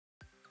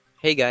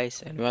Hey guys,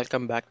 and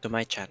welcome back to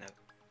my channel.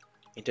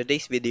 In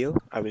today's video,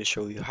 I will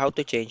show you how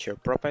to change your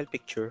profile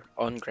picture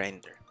on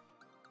Grindr.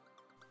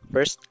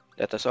 First,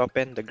 let us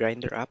open the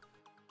Grindr app,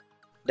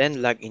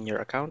 then log in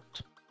your account.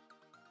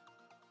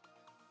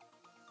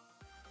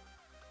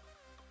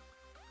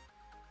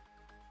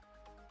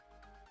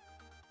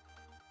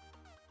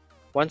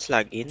 Once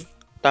logged in,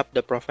 tap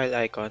the profile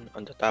icon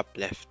on the top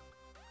left.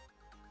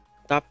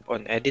 Tap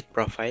on Edit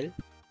Profile,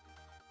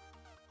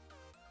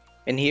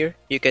 and here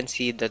you can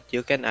see that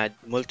you can add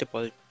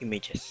multiple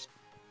images.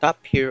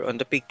 Tap here on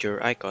the picture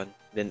icon,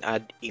 then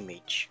add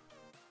image.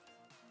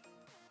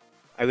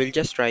 I will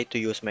just try to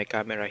use my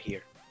camera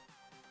here.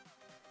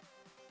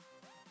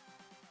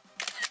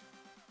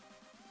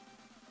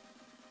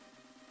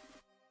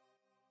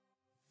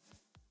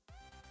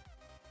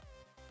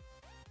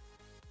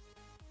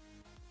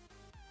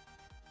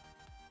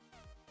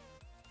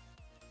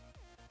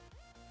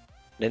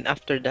 Then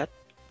after that,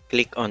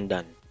 click on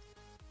Done.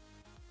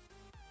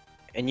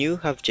 And you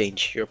have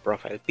changed your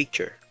profile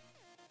picture.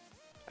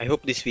 I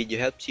hope this video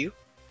helps you.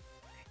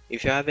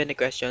 If you have any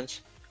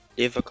questions,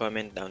 leave a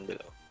comment down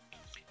below.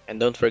 And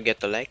don't forget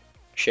to like,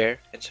 share,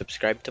 and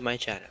subscribe to my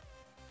channel.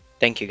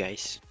 Thank you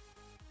guys.